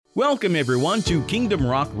Welcome everyone to Kingdom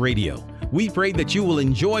Rock Radio. We pray that you will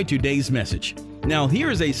enjoy today's message. Now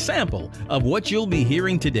here's a sample of what you'll be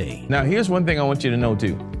hearing today. Now here's one thing I want you to know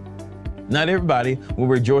too. Not everybody will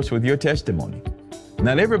rejoice with your testimony.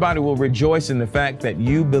 Not everybody will rejoice in the fact that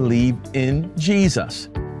you believe in Jesus.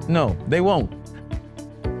 No, they won't.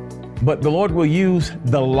 But the Lord will use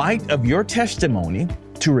the light of your testimony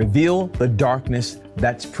to reveal the darkness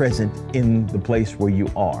that's present in the place where you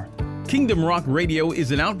are. Kingdom Rock Radio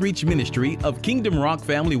is an outreach ministry of Kingdom Rock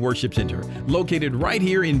Family Worship Center, located right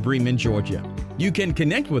here in Bremen, Georgia. You can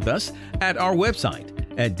connect with us at our website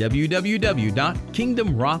at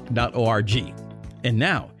www.kingdomrock.org. And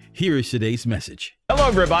now, here is today's message. Hello,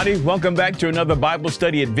 everybody. Welcome back to another Bible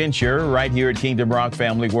study adventure right here at Kingdom Rock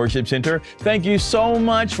Family Worship Center. Thank you so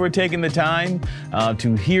much for taking the time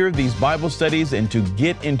to hear these Bible studies and to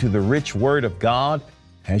get into the rich Word of God.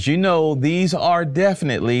 As you know, these are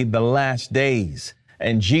definitely the last days,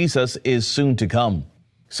 and Jesus is soon to come.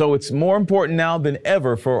 So it's more important now than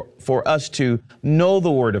ever for us to know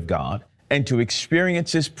the Word of God and to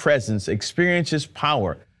experience His presence, experience His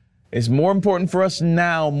power. It's more important for us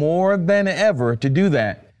now more than ever to do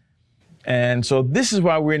that. And so this is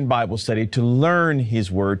why we're in Bible study, to learn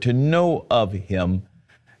His Word, to know of Him.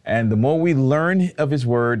 And the more we learn of His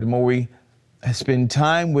Word, the more we spend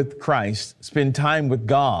time with Christ, spend time with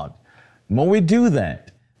God. The more we do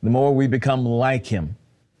that, the more we become like Him.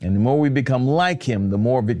 And the more we become like Him, the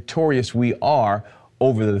more victorious we are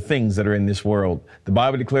over the things that are in this world. The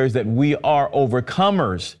Bible declares that we are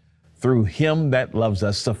overcomers through Him that loves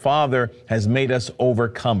us. The Father has made us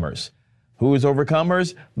overcomers. Who is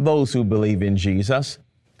overcomers? Those who believe in Jesus.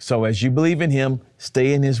 So as you believe in Him,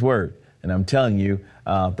 stay in His Word. And I'm telling you,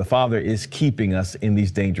 the Father is keeping us in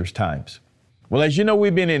these dangerous times. Well, as you know,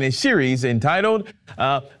 we've been in a series entitled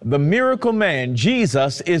The Miracle Man.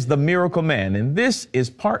 Jesus is the Miracle Man. And this is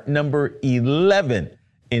part number 11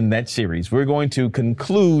 in that series. We're going to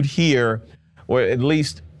conclude here, or at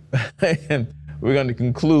least we're going to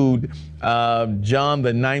conclude John,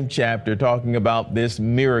 the 9th chapter, talking about this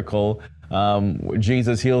miracle.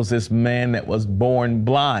 Jesus heals this man that was born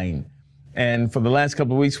blind. And for the last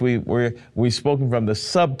couple of weeks, we've spoken from the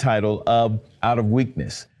subtitle of Out of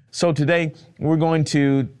Weakness. So today we're going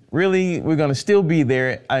to still be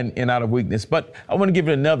there in Out of Weakness, but I want to give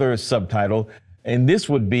it another subtitle, and this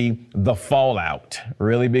would be The Fallout,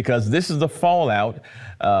 really, because this is the fallout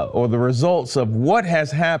or the results of what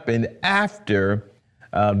has happened after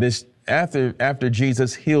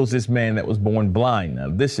Jesus heals this man that was born blind. Now,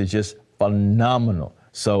 this is just phenomenal.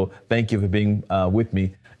 So thank you for being with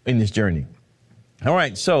me in this journey. All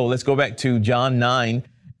right, so let's go back to John 9.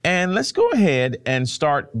 And let's go ahead and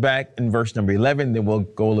start back in verse number 11, then we'll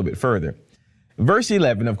go a little bit further. Verse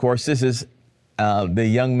 11, of course, this is the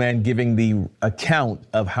young man giving the account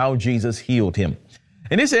of how Jesus healed him.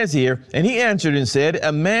 And it says here, and he answered and said,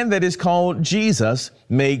 a man that is called Jesus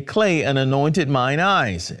made clay and anointed mine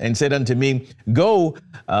eyes, and said unto me, go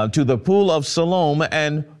to the pool of Siloam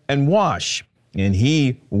and wash. And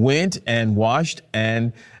he went and washed,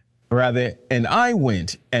 and I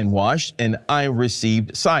went and washed, and I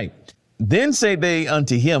received sight. Then say they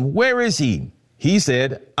unto him, where is he? He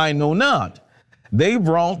said, I know not. They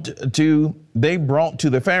brought to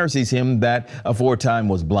the Pharisees him that aforetime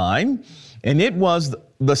was blind, and it was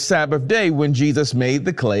the Sabbath day when Jesus made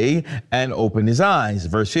the clay and opened his eyes.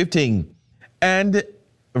 Verse 15. Then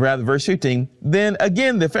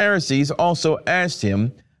again the Pharisees also asked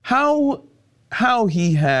him how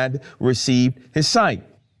he had received his sight.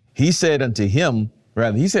 He said unto them,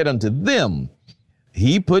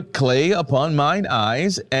 he put clay upon mine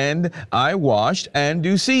eyes, and I washed, and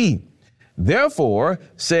do see. Therefore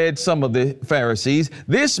said some of the Pharisees,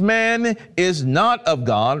 this man is not of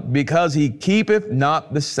God, because he keepeth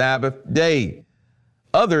not the Sabbath day.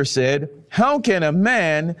 Others said, how can a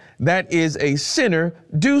man that is a sinner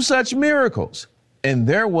do such miracles? And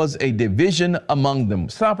there was a division among them.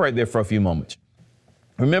 Stop right there for a few moments.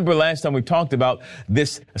 Remember last time we talked about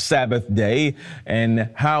this Sabbath day and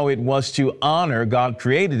how it was to honor, God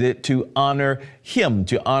created it to honor Him,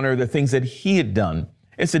 to honor the things that He had done.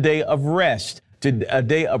 It's a day of rest, a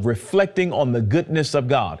day of reflecting on the goodness of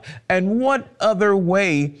God. And what other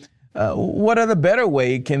better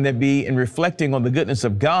way can there be in reflecting on the goodness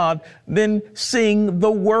of God than seeing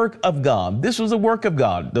the work of God? This was a work of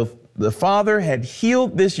God. The Father had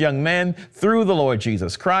healed this young man through the Lord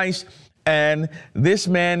Jesus Christ. And this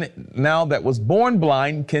man, now that was born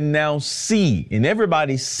blind, can now see. And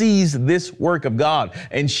everybody sees this work of God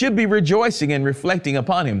and should be rejoicing and reflecting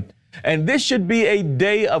upon Him. And this should be a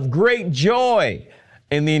day of great joy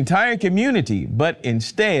in the entire community. But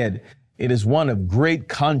instead, it is one of great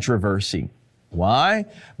controversy. Why?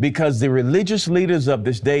 Because the religious leaders of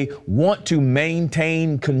this day want to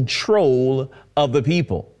maintain control of the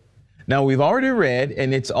people. Now, we've already read,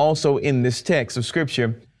 and it's also in this text of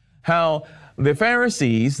Scripture, how the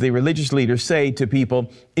Pharisees, the religious leaders, say to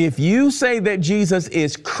people, if you say that Jesus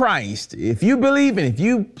is Christ, if you believe in, if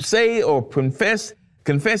you say or confess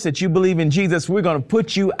that you believe in Jesus, we're going to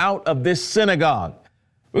put you out of this synagogue.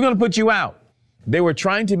 We're going to put you out. They were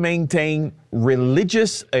trying to maintain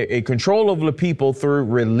a control over the people through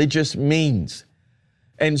religious means.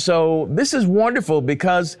 And so this is wonderful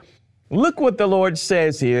because look what the Lord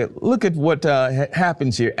says here. Look at what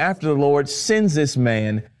happens here after the Lord sends this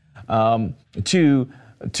man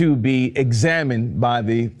to be examined by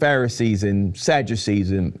the Pharisees and Sadducees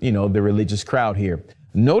and, the religious crowd here.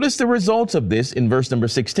 Notice the results of this in verse number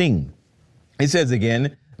 16. It says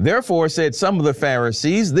again, therefore said some of the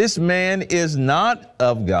Pharisees, this man is not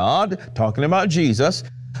of God, talking about Jesus,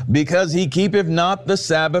 because he keepeth not the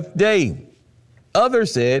Sabbath day.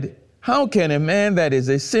 Others said, how can a man that is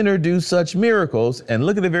a sinner do such miracles? And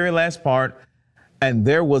look at the very last part. And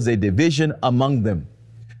there was a division among them.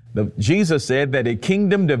 Jesus said that a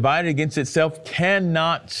kingdom divided against itself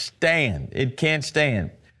cannot stand. It can't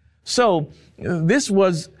stand. So this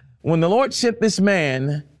was when the Lord sent this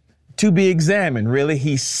man to be examined, really,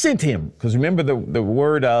 he sent him. Because remember the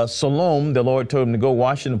word Siloam, the Lord told him to go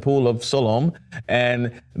wash in the pool of Siloam.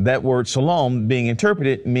 And that word Siloam being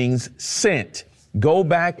interpreted means sent. Go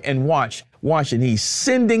back and wash. And he's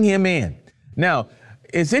sending him in. Now,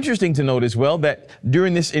 it's interesting to note as well that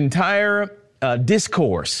during this entire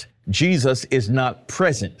discourse, Jesus is not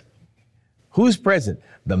present. Who's present?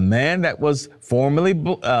 The man that was formerly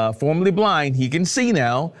blind, he can see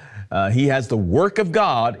now. He has the work of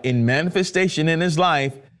God in manifestation in his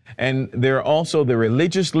life. And there are also the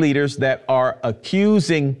religious leaders that are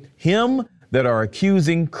accusing him, that are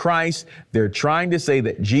accusing Christ. They're trying to say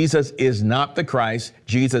that Jesus is not the Christ.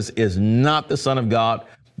 Jesus is not the Son of God.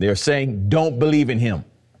 They're saying, don't believe in him.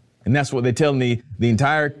 And that's what they're telling the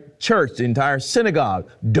entire church, the entire synagogue,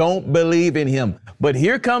 don't believe in him. But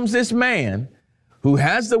here comes this man who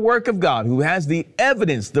has the work of God, who has the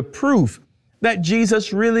evidence, the proof that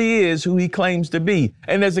Jesus really is who he claims to be.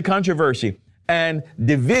 And there's a controversy and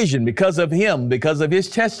division because of him, because of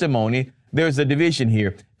his testimony. There's a division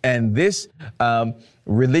here. And this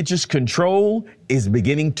religious control is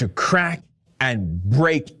beginning to crack and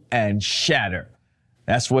break and shatter.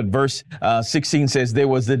 That's what verse 16 says. There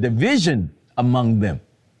was a division among them.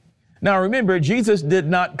 Now, remember, Jesus did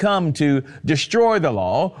not come to destroy the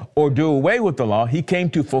law or do away with the law. He came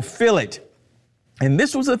to fulfill it. And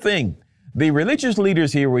this was the thing. The religious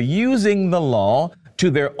leaders here were using the law to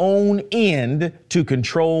their own end to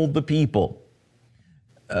control the people.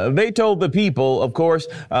 They told the people, of course,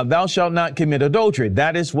 thou shalt not commit adultery.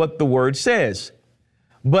 That is what the word says.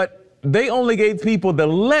 But they only gave people the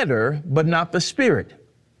letter, but not the spirit.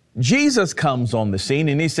 Jesus comes on the scene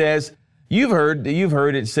and he says, You've heard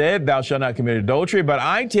it said, thou shalt not commit adultery, but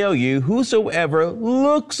I tell you, whosoever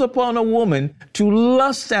looks upon a woman to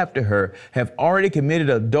lust after her have already committed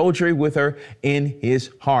adultery with her in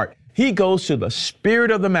his heart. He goes to the spirit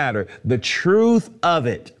of the matter, the truth of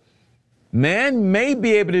it. Man may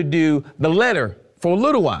be able to do the letter for a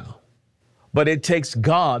little while, but it takes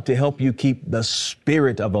God to help you keep the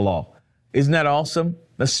spirit of the law. Isn't that awesome?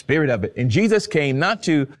 The spirit of it. And Jesus came not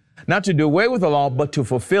to do away with the law, but to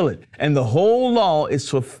fulfill it. And the whole law is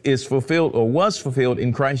fulfilled or was fulfilled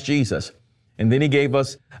in Christ Jesus. And then he gave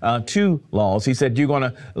us two laws. He said, you're going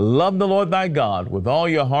to love the Lord thy God with all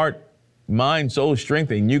your heart, mind, soul,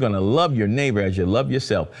 strength, and you're going to love your neighbor as you love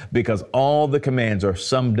yourself, because all the commands are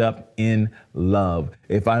summed up in love.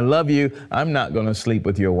 If I love you, I'm not going to sleep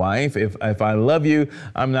with your wife. If I love you,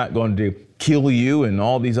 I'm not going to kill you and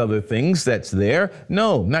all these other things that's there.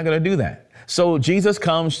 No, I'm not going to do that. So Jesus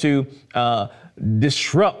comes to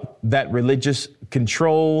disrupt that religious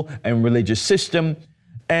control and religious system.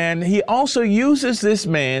 And he also uses this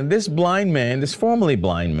man, this blind man, this formerly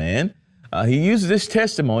blind man. He uses this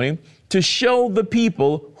testimony to show the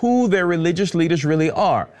people who their religious leaders really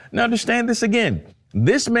are. Now understand this again.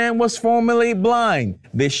 This man was formerly blind.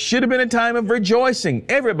 This should have been a time of rejoicing.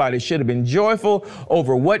 Everybody should have been joyful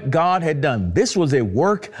over what God had done. This was a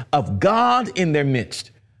work of God in their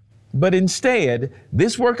midst. But instead,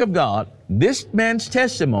 this work of God, this man's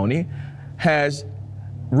testimony has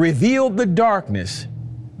revealed the darkness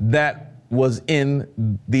that was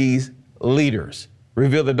in these leaders.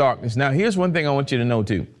 Reveal the darkness. Now, here's one thing I want you to know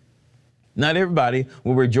too. Not everybody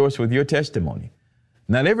will rejoice with your testimony.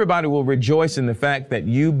 Not everybody will rejoice in the fact that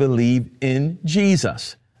you believe in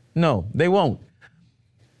Jesus. No, they won't.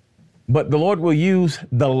 But the Lord will use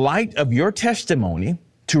the light of your testimony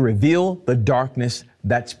to reveal the darkness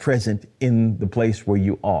that's present in the place where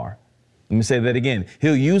you are. Let me say that again.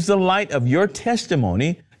 He'll use the light of your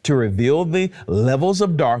testimony to reveal the levels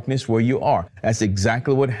of darkness where you are. That's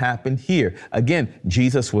exactly what happened here. Again,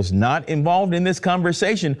 Jesus was not involved in this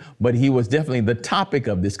conversation, but he was definitely the topic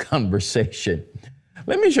of this conversation.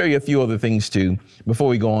 Let me show you a few other things too, before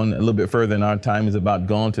we go on a little bit further, and our time is about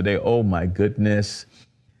gone today. Oh my goodness.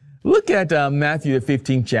 Look at Matthew, the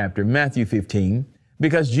 15th chapter, Matthew 15,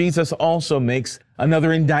 because Jesus also makes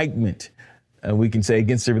another indictment, we can say,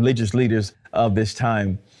 against the religious leaders of this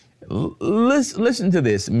time. Listen to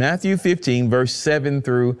this, Matthew 15, verse 7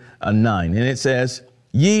 through 9. And it says,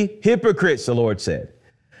 "Ye hypocrites," the Lord said.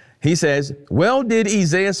 He says, "Well did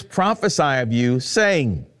Isaiah prophesy of you,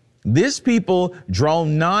 saying, This people draw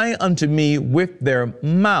nigh unto me with their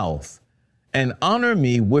mouth, and honor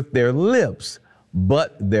me with their lips,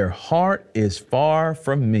 but their heart is far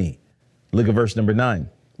from me." Look at verse number 9.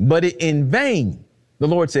 "But in vain," the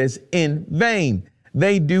Lord says, "in vain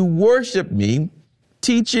they do worship me,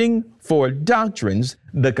 teaching for doctrines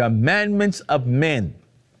the commandments of men."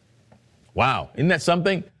 Wow, isn't that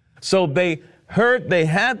something? So they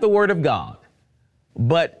had the word of God,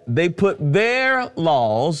 but they put their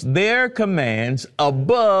laws, their commands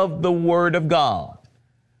above the word of God.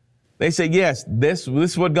 They say, yes, this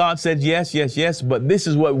is what God said. Yes, yes, yes. But this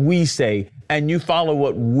is what we say. And you follow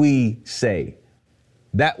what we say.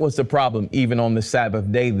 That was the problem, even on the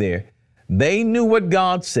Sabbath day there. They knew what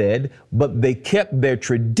God said, but they kept their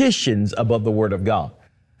traditions above the word of God.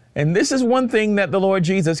 And this is one thing that the Lord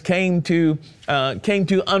Jesus came to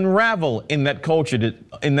unravel in that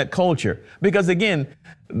culture. Because again,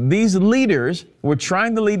 these leaders were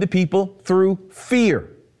trying to lead the people through fear.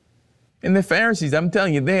 And the Pharisees, I'm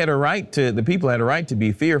telling you, the people had a right to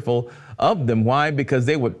be fearful of them. Why? Because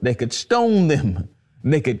they could stone them.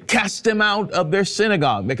 They could cast them out of their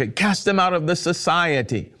synagogue. They could cast them out of the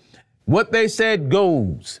society. What they said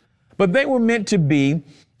goes. But they were meant to be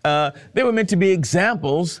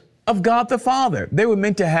examples of God the Father. They were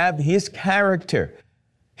meant to have his character,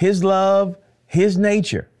 his love, his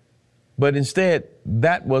nature. But instead,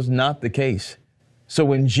 that was not the case. So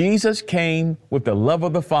when Jesus came with the love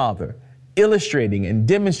of the Father, illustrating and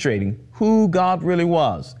demonstrating who God really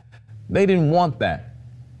was, they didn't want that.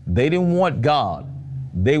 They didn't want God.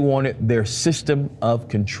 They wanted their system of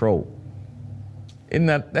control.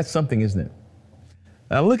 That's something, isn't it?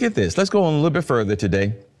 Now look at this. Let's go on a little bit further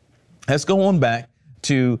today. Let's go on back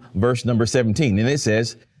to verse number 17. And it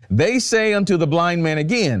says, "They say unto the blind man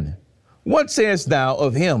again, What sayest thou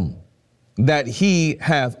of him that he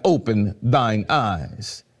hath opened thine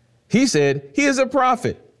eyes? He said, He is a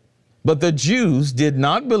prophet. But the Jews did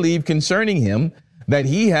not believe concerning him that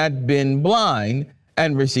he had been blind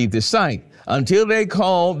and received his sight, until they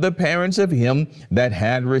called the parents of him that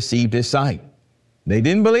had received his sight." They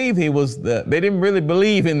didn't believe they didn't really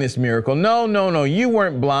believe in this miracle. No, you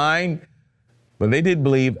weren't blind. But they did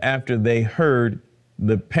believe after they heard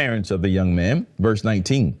the parents of the young man. Verse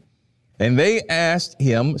 19. "And they asked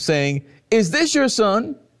him, saying, Is this your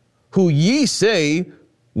son, who ye say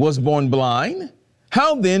was born blind?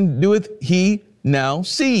 How then doeth he now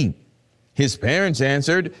see?" His parents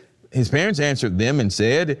answered them and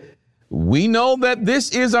said, "We know that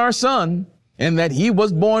this is our son, and that he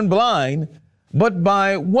was born blind, but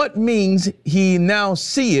by what means he now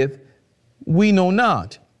seeth, we know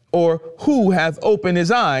not, or who hath opened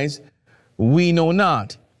his eyes, we know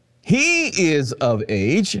not. He is of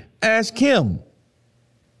age, ask him.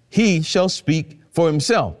 He shall speak for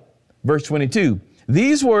himself." Verse 22,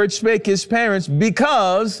 "These words spake his parents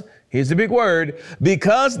because," here's the big word,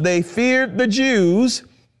 "because they feared the Jews,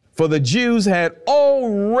 for the Jews had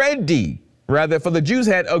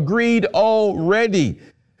agreed already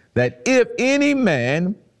that if any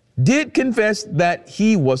man did confess that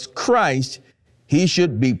he was Christ, he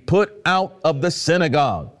should be put out of the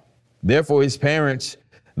synagogue. Therefore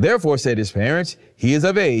said his parents, He is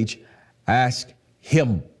of age, ask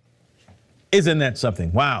him." Isn't that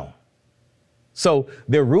something? Wow. So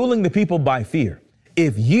they're ruling the people by fear.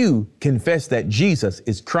 If you confess that Jesus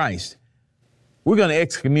is Christ, we're going to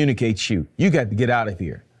excommunicate you. You got to get out of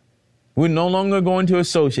here. We're no longer going to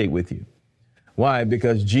associate with you. Why?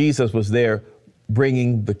 Because Jesus was there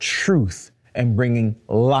bringing the truth and bringing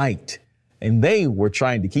light. And they were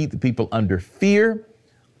trying to keep the people under fear,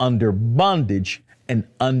 under bondage, and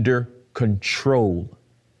under control.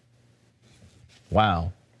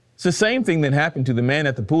 Wow. It's the same thing that happened to the man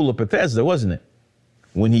at the pool of Bethesda, wasn't it?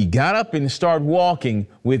 When he got up and started walking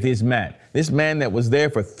with his mat, this man that was there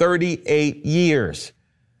for 38 years,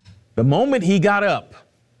 the moment he got up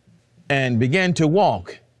and began to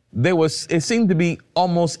walk, it seemed to be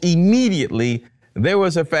almost immediately, there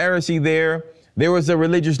was a Pharisee there. There was a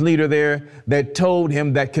religious leader there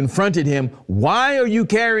that confronted him, why are you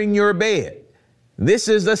carrying your bed? This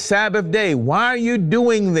is the Sabbath day. Why are you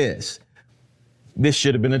doing this? This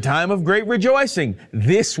should have been a time of great rejoicing.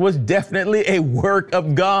 This was definitely a work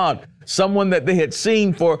of God. Someone that they had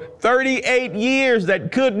seen for 38 years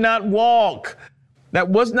that could not walk, that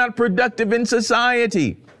was not productive in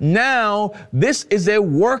society. Now, this is a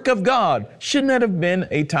work of God. Shouldn't that have been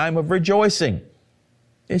a time of rejoicing?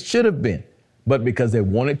 It should have been. But because they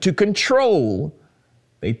wanted to control,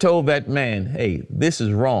 they told that man, hey, this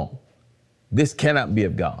is wrong. This cannot be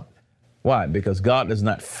of God. Why? Because God does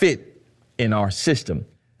not fit in our system.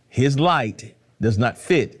 His light does not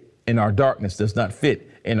fit in our darkness, does not fit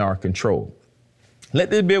in our control.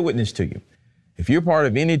 Let this be a witness to you. If you're part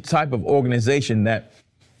of any type of organization that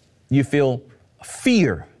you feel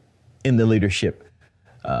fear in the leadership,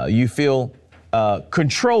 you feel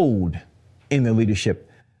controlled in the leadership,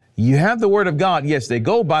 you have the Word of God. Yes, they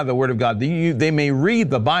go by the Word of God. They may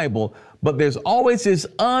read the Bible, but there's always this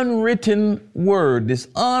unwritten word, this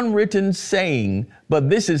unwritten saying, but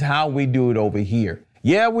this is how we do it over here.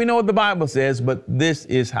 Yeah, we know what the Bible says, but this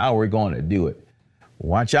is how we're going to do it.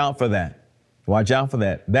 Watch out for that. Watch out for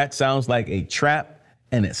that. That sounds like a trap,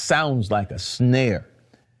 and it sounds like a snare.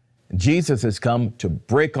 Jesus has come to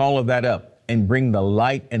break all of that up and bring the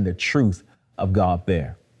light and the truth of God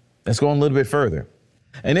there. Let's go a little bit further.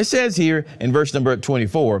 And it says here in verse number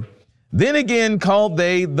 24, then again called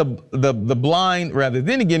they the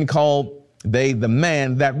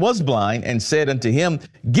man that was blind and said unto him,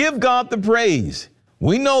 give God the praise.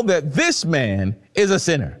 We know that this man is a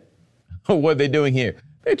sinner. What are they doing here?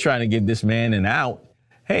 They're trying to give this man an out.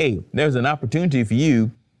 Hey, there's an opportunity for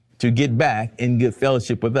you to get back and get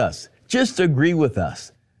fellowship with us. Just agree with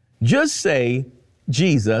us. Just say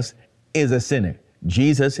Jesus is a sinner.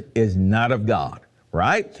 Jesus is not of God.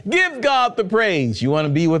 Right? Give God the praise. You want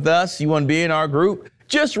to be with us? You want to be in our group?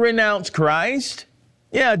 Just renounce Christ.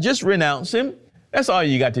 Yeah, just renounce him. That's all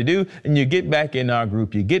you got to do. And you get back in our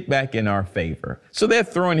group. You get back in our favor. So they're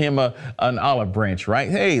throwing him an olive branch, right?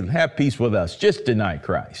 Hey, have peace with us. Just deny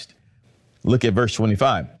Christ. Look at verse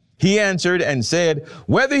 25. He answered and said,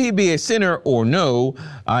 whether he be a sinner or no,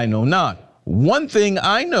 I know not. One thing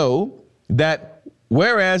I know, that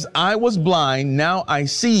whereas I was blind, now I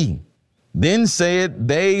see. Then said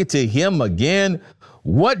they to him again,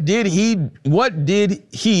 what did he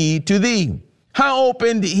to thee? How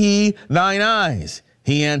opened he thine eyes?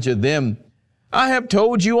 He answered them, I have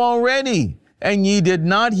told you already, and ye did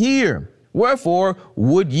not hear. Wherefore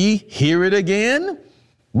would ye hear it again?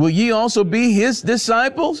 Will ye also be his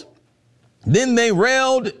disciples? Then they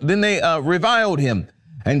reviled him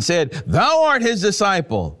and said, thou art his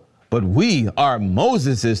disciple, but we are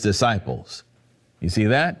Moses' disciples. You see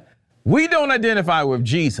that? We don't identify with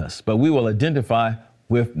Jesus, but we will identify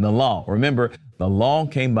with the law. Remember, the law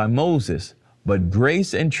came by Moses, but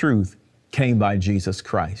grace and truth came by Jesus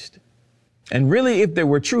Christ. And really, if they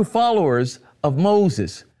were true followers of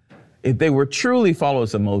Moses, if they were truly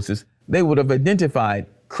followers of Moses, they would have identified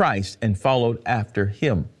Christ and followed after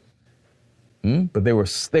him. But they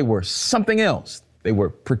were something else. They were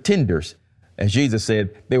pretenders. As Jesus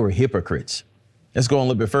said, they were hypocrites. Let's go a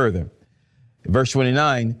little bit further. Verse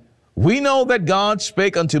 29, we know that God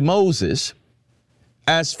spake unto Moses,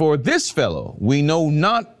 as for this fellow, we know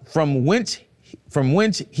not from whence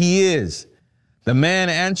he is. The man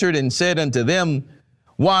answered and said unto them,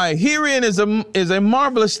 why, herein is a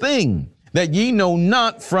marvelous thing, that ye know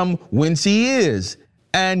not from whence he is,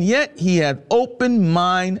 and yet he hath opened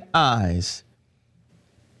mine eyes.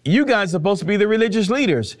 You guys are supposed to be the religious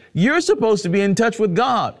leaders. You're supposed to be in touch with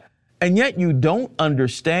God, and yet you don't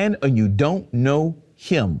understand or you don't know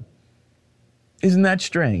him. Isn't that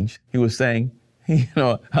strange? He was saying,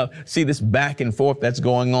 see this back and forth that's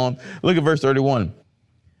going on. Look at verse 31.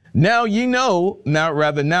 Now we know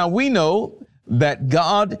that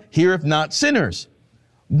God heareth not sinners.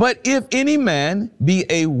 But if any man be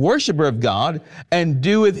a worshiper of God and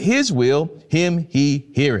doeth his will, him he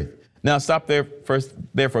heareth. Now stop there for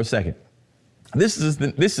a second. This is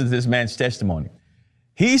this man's testimony.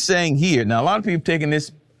 He's saying here, now a lot of people have taken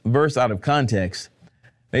this verse out of context.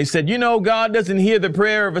 They said, God doesn't hear the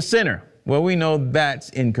prayer of a sinner. Well, we know that's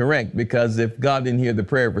incorrect, because if God didn't hear the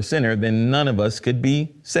prayer of a sinner, then none of us could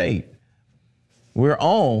be saved. We're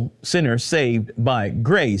all sinners saved by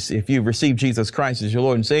grace. If you've received Jesus Christ as your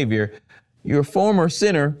Lord and Savior, you're a former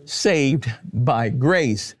sinner saved by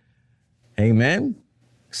grace. Amen.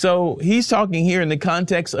 So he's talking here in the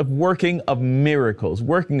context of working of miracles.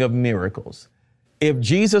 If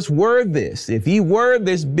Jesus were this, if he were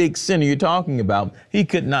this big sinner you're talking about, he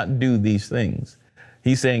could not do these things.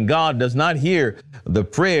 He's saying God does not hear the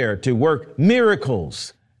prayer to work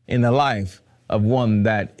miracles in the life of one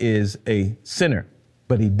that is a sinner,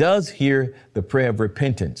 but he does hear the prayer of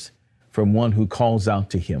repentance from one who calls out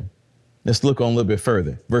to him. Let's look on a little bit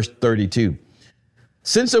further. Verse 32.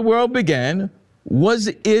 Since the world began, was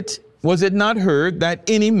it not heard that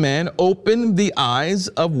any man opened the eyes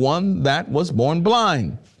of one that was born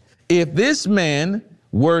blind? If this man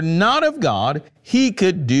were not of God, he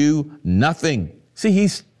could do nothing. See,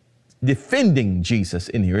 he's defending Jesus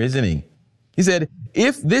in here, isn't he? He said,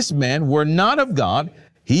 if this man were not of God,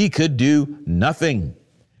 he could do nothing.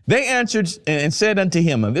 They answered and said unto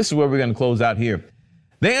him, and this is where we're going to close out here.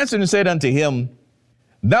 They answered and said unto him,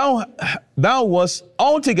 Thou wast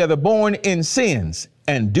altogether born in sins,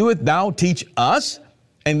 and doest thou teach us?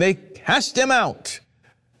 And they cast him out.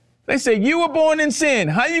 They say, you were born in sin.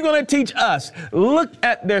 How are you going to teach us? Look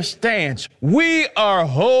at their stance. We are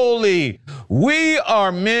holy. We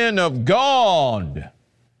are men of God.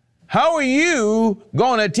 How are you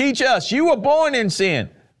going to teach us? You were born in sin.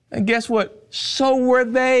 And guess what? So were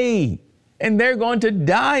they. And they're going to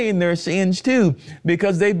die in their sins too,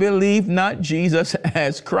 because they believe not Jesus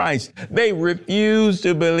as Christ. They refuse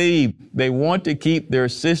to believe. They want to keep their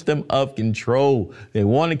system of control. They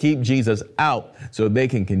want to keep Jesus out so they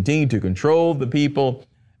can continue to control the people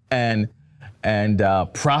and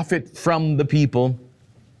profit from the people.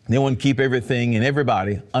 They want to keep everything and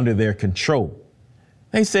everybody under their control.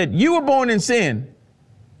 They said, you were born in sin.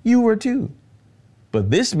 You were too. But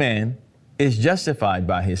this man is justified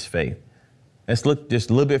by his faith. Let's look just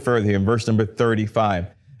a little bit further here in verse number 35.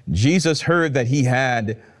 Jesus heard that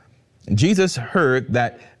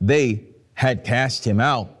they had cast him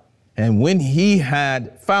out. And when he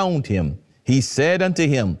had found him, he said unto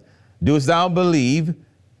him, doest thou believe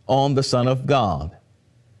on the Son of God?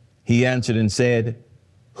 He answered and said,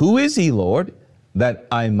 who is he, Lord, that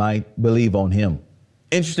I might believe on him?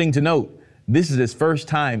 Interesting to note, this is his first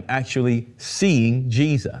time actually seeing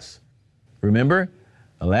Jesus. Remember,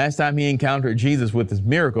 the last time he encountered Jesus with this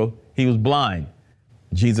miracle, he was blind.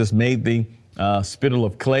 Jesus made the spittle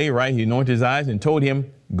of clay, right? He anointed his eyes and told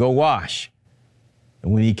him, go wash.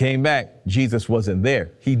 And when he came back, Jesus wasn't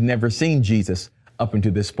there. He'd never seen Jesus up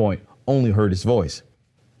until this point, only heard his voice.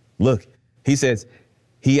 Look, he says,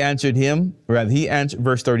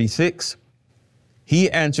 verse 36,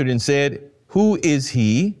 he answered and said, who is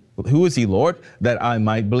he, Lord, that I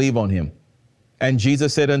might believe on him? And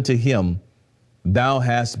Jesus said unto him, thou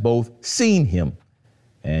hast both seen him,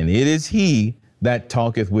 and it is he that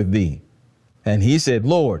talketh with thee. And he said,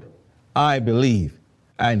 Lord, I believe.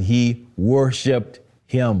 And he worshiped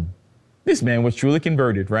him. This man was truly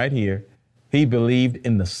converted right here. He believed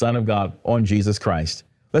in the Son of God, on Jesus Christ.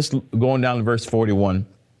 Let's go on down to verse 41.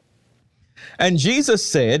 And Jesus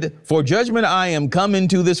said, for judgment I am come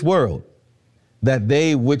into this world, that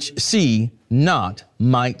they which see not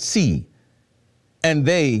might see, and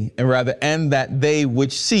that they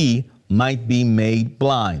which see might be made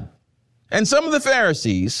blind. And some of the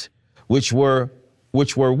Pharisees, which were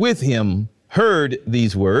with him, heard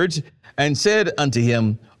these words, and said unto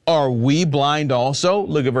him, are we blind also?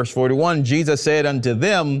 Look at verse 41. Jesus said unto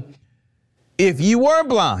them, if ye were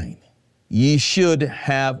blind, ye should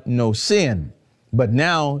have no sin. But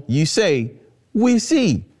now ye say, we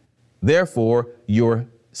see. Therefore your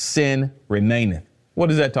sin remaineth.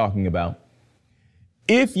 What is that talking about?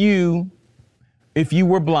 If you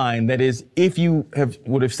were blind, that is, if you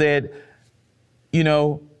would have said,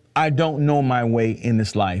 I don't know my way in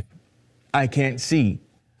this life. I can't see.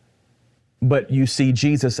 But you see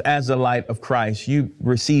Jesus as the light of Christ. You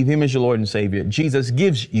receive him as your Lord and Savior. Jesus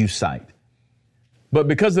gives you sight. But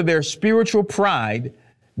because of their spiritual pride,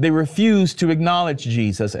 they refuse to acknowledge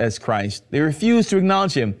Jesus as Christ. They refuse to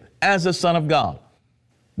acknowledge him as the Son of God.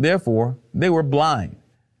 Therefore, they were blind.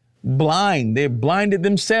 They blinded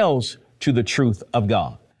themselves to the truth of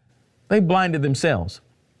God. They blinded themselves.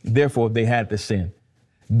 Therefore, they had to sin.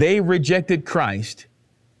 They rejected Christ,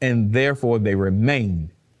 and therefore they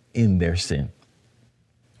remained in their sin.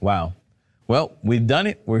 Wow. Well, we've done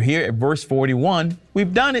it. We're here at verse 41.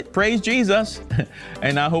 We've done it. Praise Jesus.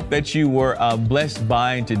 And I hope that you were blessed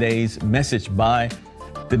by today's message,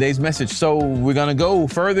 So we're going to go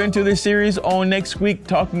further into this series on next week,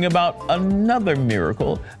 talking about another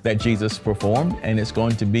miracle that Jesus performed, and it's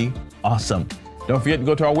going to be awesome. Don't forget to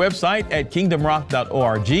go to our website at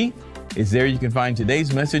kingdomrock.org. It's there you can find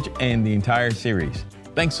today's message and the entire series.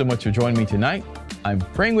 Thanks so much for joining me tonight. I'm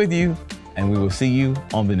praying with you, and we will see you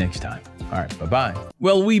on the next time. All right, bye-bye.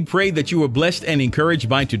 Well, we pray that you were blessed and encouraged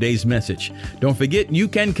by today's message. Don't forget, you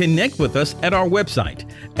can connect with us at our website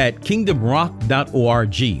at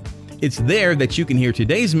kingdomrock.org. It's there that you can hear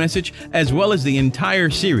today's message as well as the entire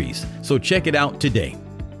series, so check it out today.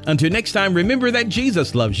 Until next time, remember that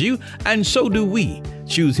Jesus loves you, and so do we.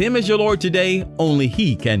 Choose Him as your Lord today. Only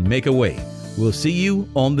He can make a way. We'll see you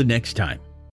on the next time.